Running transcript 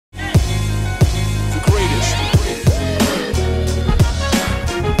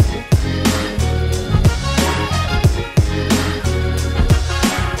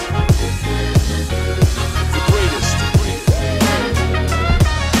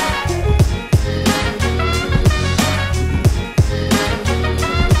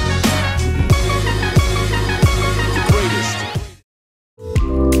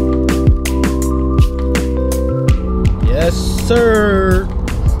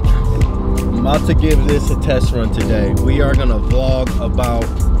About to give this a test run today. We are gonna vlog about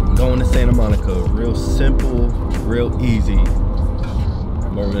going to Santa Monica. Real simple, real easy.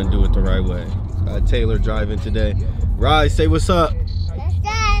 But we're gonna do it the right way. Taylor driving today. Rise, say what's up.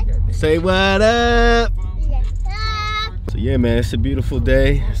 Say what up. So yeah, man, it's a beautiful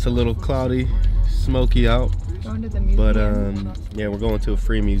day. It's a little cloudy, smoky out. Going to the museum. But yeah, we're going to a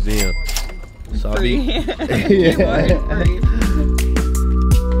free museum. So I'll be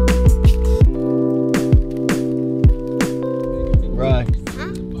Right.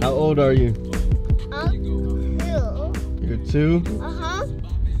 Huh? How old are you? 2. You're 2? Uh-huh.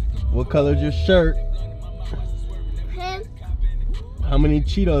 What color's your shirt? Pink. How many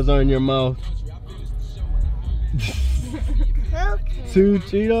Cheetos are in your mouth? 2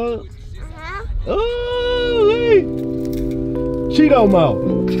 Cheetos? Uh-huh. Oh, hey. Cheeto mouth.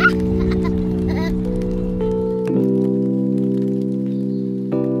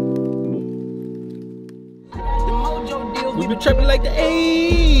 We've been trapping like the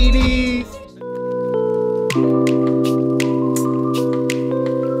 80s.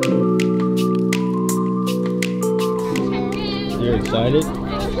 You're excited?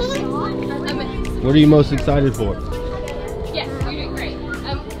 What are you most excited for? Yes, you're doing great. And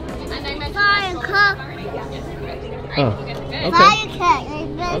I meant Oh,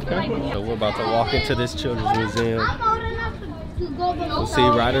 Okay. So we're about to walk into this children's museum. We'll see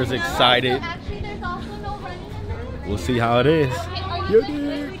Ryder's excited. We'll see how it is.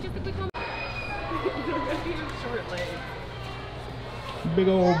 Big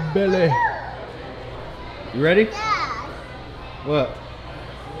old belly. You ready? What?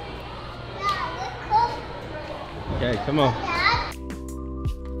 Okay, come on.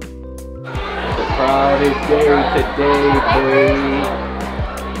 The proudest day today, babe.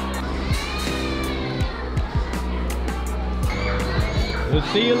 We'll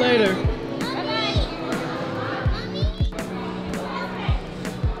see you later.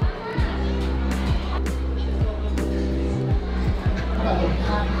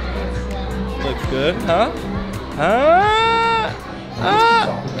 Looks good, huh? Huh?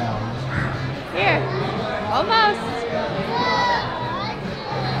 Here. Almost.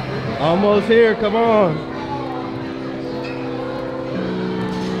 Almost here, come on.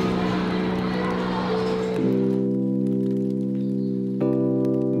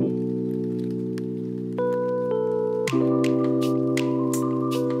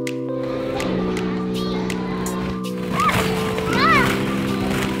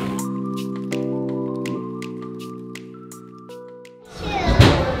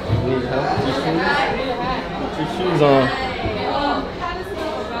 Need help with your shoes? Put your shoes on.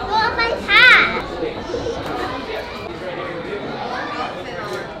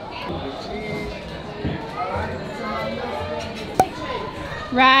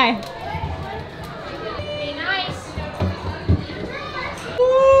 Right. Be nice.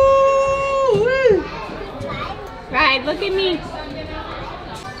 Right, look at me.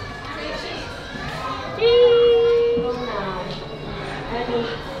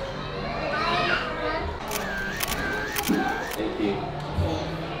 Thank you.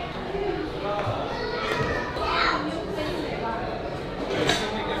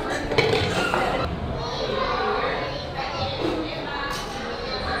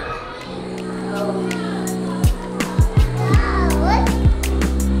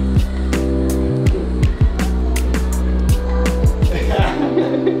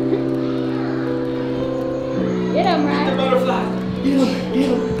 Get him, right? Butterfly. Get him, get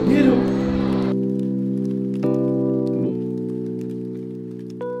him, get him.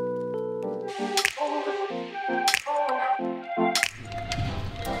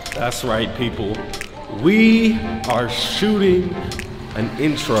 That's right, people. We are shooting an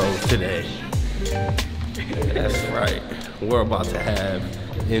intro today. That's right. We're about to have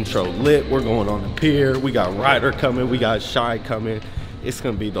intro lit. We're going on the pier. We got Ryder coming. We got Shy coming. It's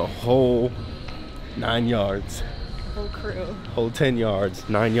gonna be the whole 9 yards. Whole crew. Whole 10 yards,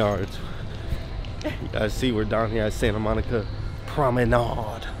 9 yards. You guys see we're down here at Santa Monica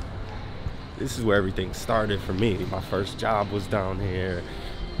Promenade. This is where everything started for me. My first job was down here.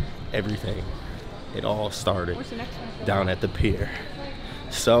 Everything. It all started What's the next one? down at the pier.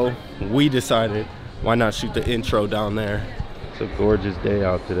 So we decided, why not shoot the intro down there? It's a gorgeous day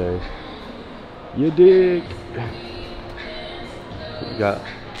out today. You dig? We got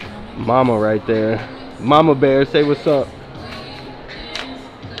Mama right there. Mama Bear, say what's up.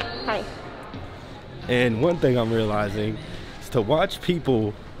 Hi. And one thing I'm realizing is to watch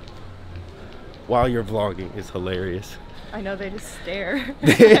people while you're vlogging is hilarious. I know, they just stare.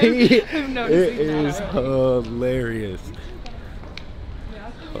 It I'm noticing is that. hilarious.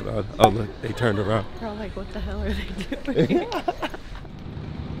 Hold on. Oh look, they turned around. We're all like, what the hell are they doing?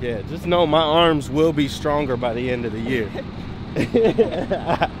 Yeah, just know my arms will be stronger by the end of the year.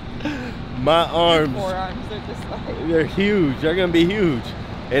 My arms, Forearms are just like. they're huge. They're gonna be huge.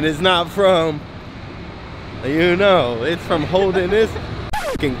 And it's not from, you know, it's from holding this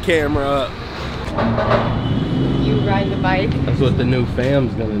fucking camera up. You ride the bike, That's what the new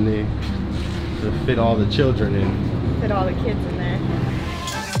fam's gonna need to fit all the children in. fit all the kids in there.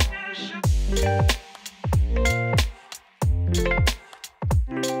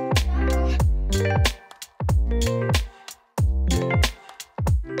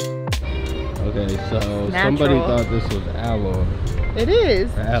 Okay, so Natural. somebody thought this was aloe. It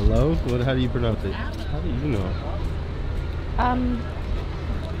is. Aloe? What? How do you pronounce it? How do you know?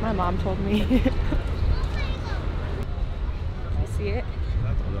 My mom told me. You see it?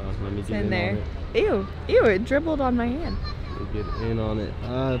 Hold on, let me It's get in in there. on it. Ew, ew, it dribbled on my hand. Let me get in on it.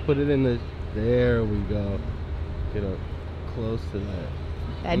 Put it in the. There we go. Get up close to that.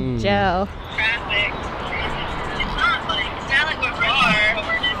 That gel. Traffic. It's not like, it's not like we're far, but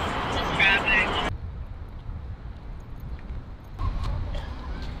we're just traffic.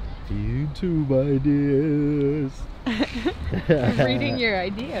 YouTube ideas. I'm reading your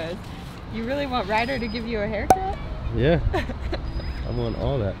ideas. You really want Ryder to give you a haircut? Yeah. I want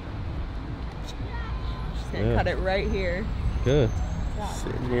all that. Just gonna Yeah. cut it right here. Good.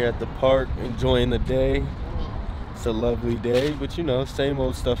 Sitting here at the park, enjoying the day. It's a lovely day, but you know, same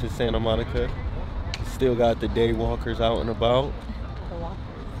old stuff in Santa Monica. Still got the day walkers out and about. The walkers.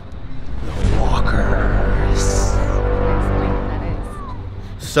 The walkers. Explain what that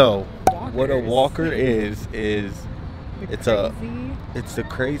is. So, what a Walkers. walker is it's Crazy. it's the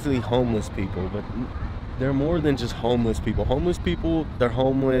crazy homeless people, but they're more than just homeless people. Homeless people, they're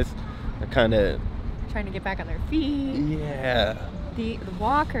homeless. They're kind of, Trying to get back on their feet. yeah. The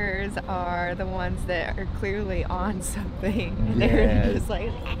walkers are the ones that are clearly on something. And Yeah. they're just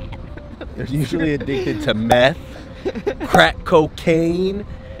like. They're usually addicted to meth, crack cocaine,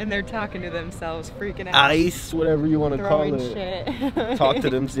 And they're talking to themselves, freaking out. ice, whatever you want to call Throwing it. shit. Talk to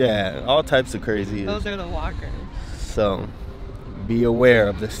them, yeah, all types of crazy. Those are the walkers. So, be aware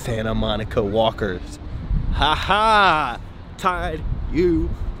of the Santa Monica walkers. Ha ha! Tied you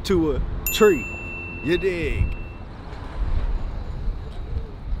to a tree. You dig?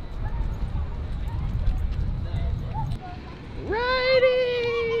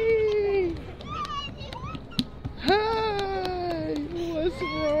 Riding! Hi! What's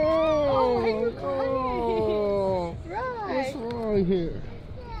wrong? Oh, what's wrong here?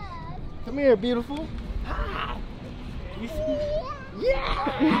 Come here, beautiful. Hi! You see?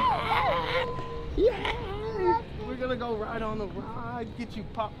 Yeah! Yeah! We're gonna go ride on the ride, get you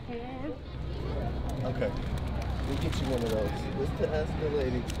popcorn. Okay. We'll get you one of those. Let's ask the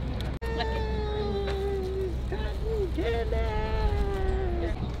lady.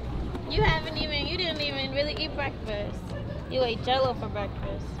 You didn't even really eat breakfast. You ate Jello for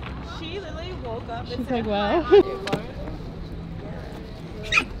breakfast. She literally woke up and She's said, like, well.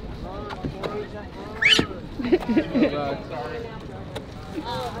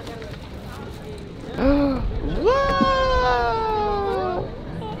 Whoa!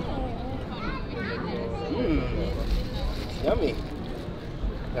 Yummy.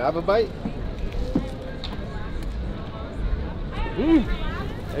 Can I have a bite?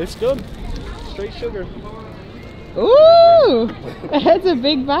 It's good. Straight sugar. Ooh! That's a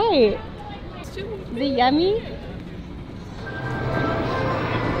big bite. Is it yummy? You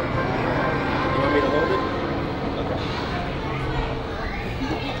want me to hold it? Okay.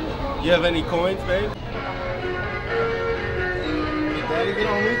 You have any coins, babe? Did Daddy get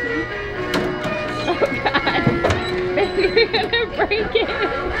on with you? Oh god. Baby, you're gonna break it.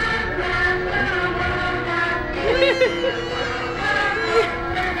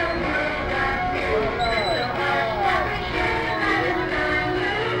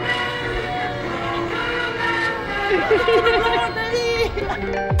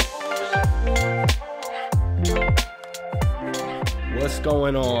 What's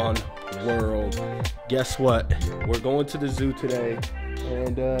going on, world? Guess what? We're going to the zoo today,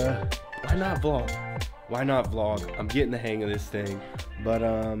 and why not vlog? Why not vlog? I'm getting the hang of this thing, but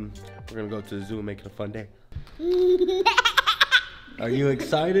we're gonna go to the zoo and make it a fun day. Are you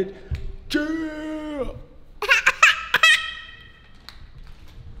excited? Yeah!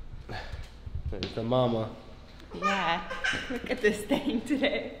 There's the mama. Yeah. Look at this thing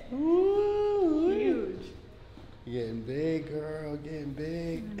today. Ooh, Huge. getting big, girl, getting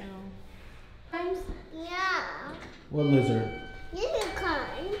big. Yeah. What lizard?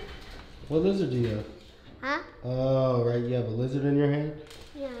 Unicorn. What lizard do you have? Huh? Oh, right. You have a lizard in your hand?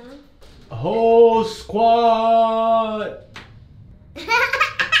 Yeah. Whole squad!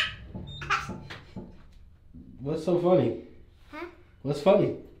 What's so funny? Huh? What's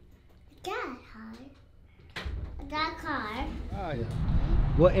funny? That car. Oh, yeah.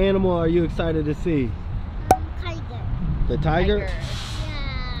 What animal are you excited to see? Tiger. The tiger? Yeah,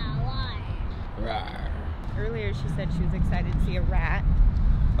 why? Rawr. Earlier she said she was excited to see a rat.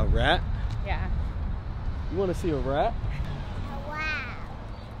 A rat? Yeah. You want to see a rat? Wow.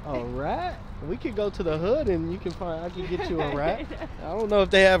 A rat? We could go to the hood and you can find. I can get you a rat. I don't know if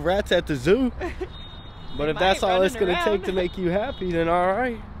they have rats at the zoo, but if that's all it's gonna take to make you happy, then all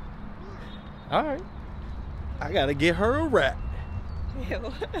right. All right. I gotta get her a rat.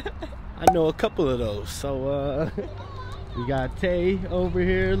 Ew. I know a couple of those. So we got Tay over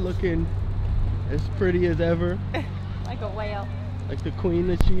here looking as pretty as ever, Like a whale. like the queen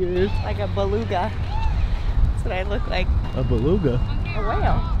that she is. Like a beluga. That's what I look like. A beluga. A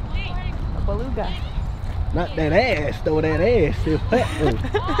whale. A beluga. Not that ass, though. That ass.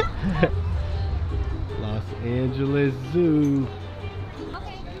 Los Angeles Zoo.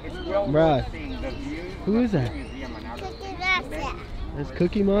 Right. Who is that? Cookie Monster. That's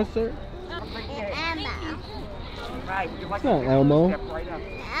Cookie Monster? And Elmo. It's not Elmo.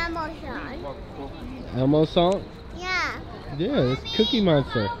 Elmo song. Elmo song? Yeah. Yeah, it's Cookie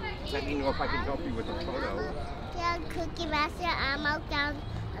Monster. Let me know if I can help you with a photo. Yeah, Cookie Monster. Elmo down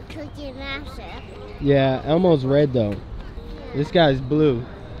a Cookie Monster. Yeah, Elmo's red though. This guy's blue.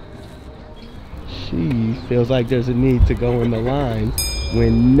 She feels like there's a need to go in the line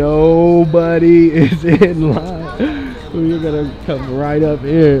when nobody is in line. We're gonna come right up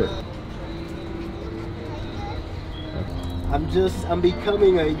here. I'm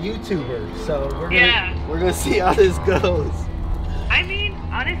becoming a YouTuber, so we're gonna see how this goes. I mean,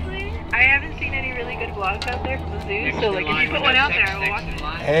 honestly, I haven't seen any really good vlogs out there from the zoo, so like if you put one out there, I will watch it.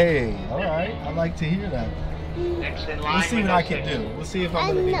 Hey, alright, I like to hear that. Next in line. We'll see what window I can 6. do. We'll see if I'm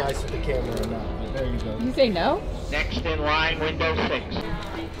gonna be nice with the camera or not. But there you go. You say no? Next in line, window 6.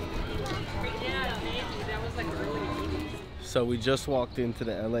 So we just walked into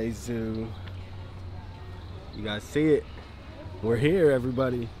the LA Zoo. You guys see it? We're here,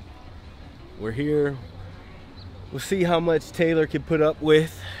 everybody. We're here. We'll see how much Taylor can put up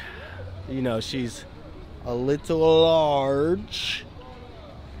with. You know, she's a little large.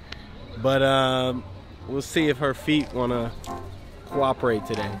 But we'll see if her feet wanna cooperate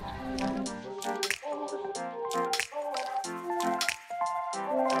today.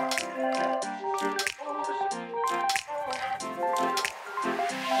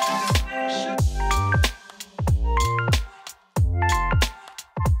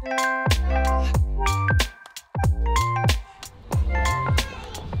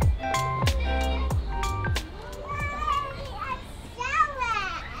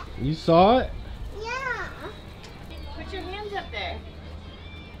 You saw it? Yeah. Put your hands up there.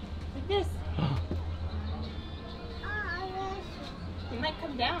 Like this. Oh, You might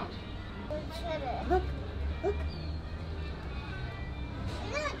come down. look. Look.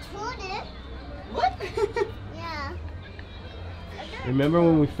 You're not toward it. What? Yeah. Remember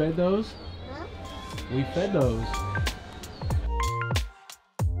when we fed those? Huh? We fed those.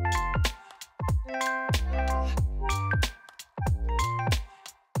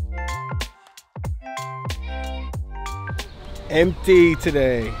 Empty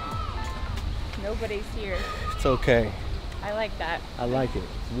today. Nobody's here. It's okay. I like that. I like it.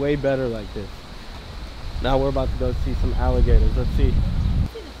 It's way better like this. Now we're about to go see some alligators. Let's see.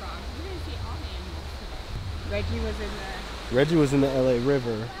 Reggie was in the... Reggie was in the LA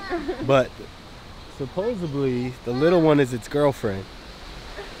River, but supposedly the little one is its girlfriend.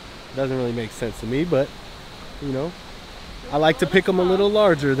 Doesn't really make sense to me, but you know, I like to pick them a little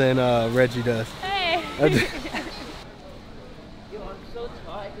larger than Reggie does. Hey!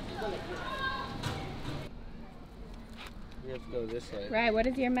 We have to go this way. Right, what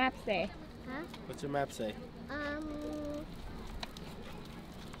does your map say? Huh? What's your map say?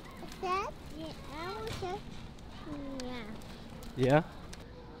 That? Yeah, I will say. Yeah. Yeah?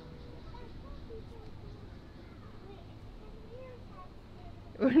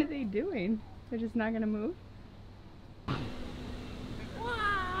 What are they doing? They're just not gonna move?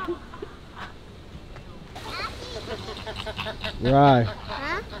 Right.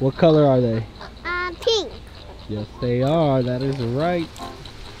 Huh? What color are they? Pink. Yes, they are. That is right.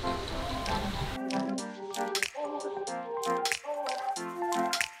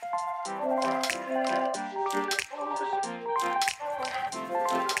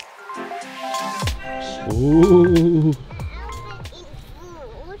 Ooh. Elephant eat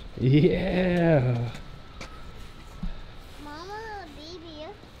food. Yeah.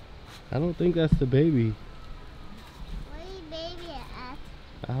 I don't think that's the baby. Where is baby at?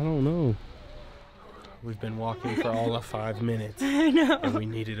 I don't know. We've been walking for all of 5 minutes. I know. And we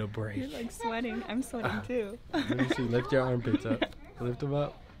needed a break. You're like sweating. I'm sweating too. Let me see. Lift your armpits up. Lift them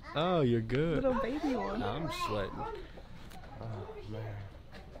up. Oh, you're good. Little baby one. I'm sweating. Oh, man.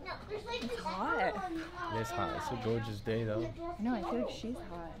 It's hot. It's hot. It's a gorgeous day, though. No, I feel like she's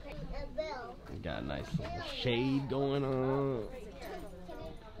hot. We got a nice little shade going on.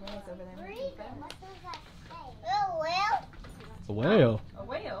 Oh, well. A whale? A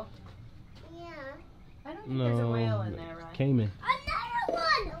whale? Yeah. I don't think No. there's a whale in there, right? Cayman. Another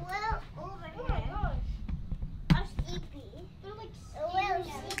one. Well, over here. A sleepy. They're like a whale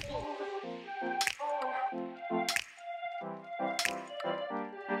sleepy.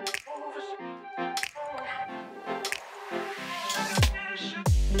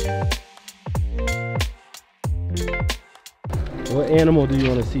 What animal do you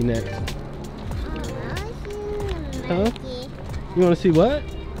want to see next? Huh? You want to see what?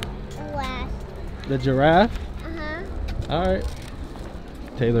 The giraffe? Uh-huh. Alright.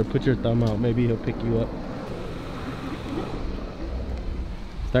 Taylor, put your thumb out. Maybe he'll pick you up.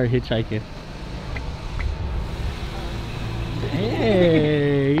 Start hitchhiking.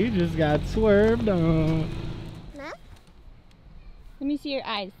 Hey, you just got swerved on. Huh? Let me see your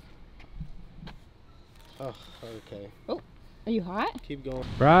eyes. Oh, okay. Are you hot? Keep going.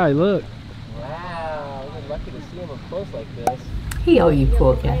 Right, look. Wow, we're lucky to see him up close like this. Hey, all you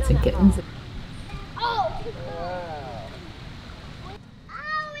cool cats and kittens. Oh! Wow.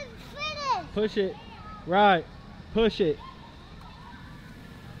 Oh, it's finished! Push it. Right. Push it.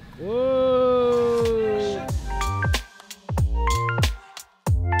 Whoa.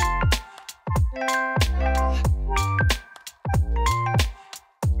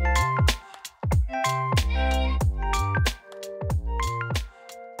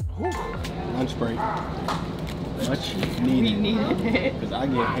 Lunch break. Much needed. We needed it. Because I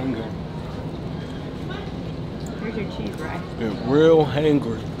get hungry. Here's your cheese, right? Get real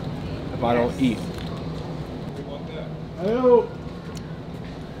hangry if I don't eat. Hello.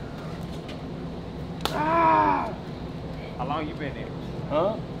 How long you been here?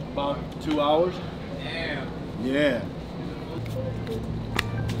 Huh? About 2 hours? Damn. Yeah.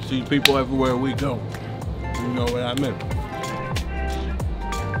 See people everywhere we go. You know what I meant.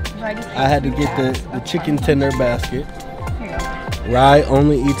 I had to get the chicken tender basket. Rye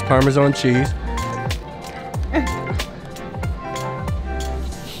only eats Parmesan cheese.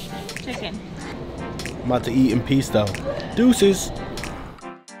 Chicken. I'm about to eat in peace though. Deuces.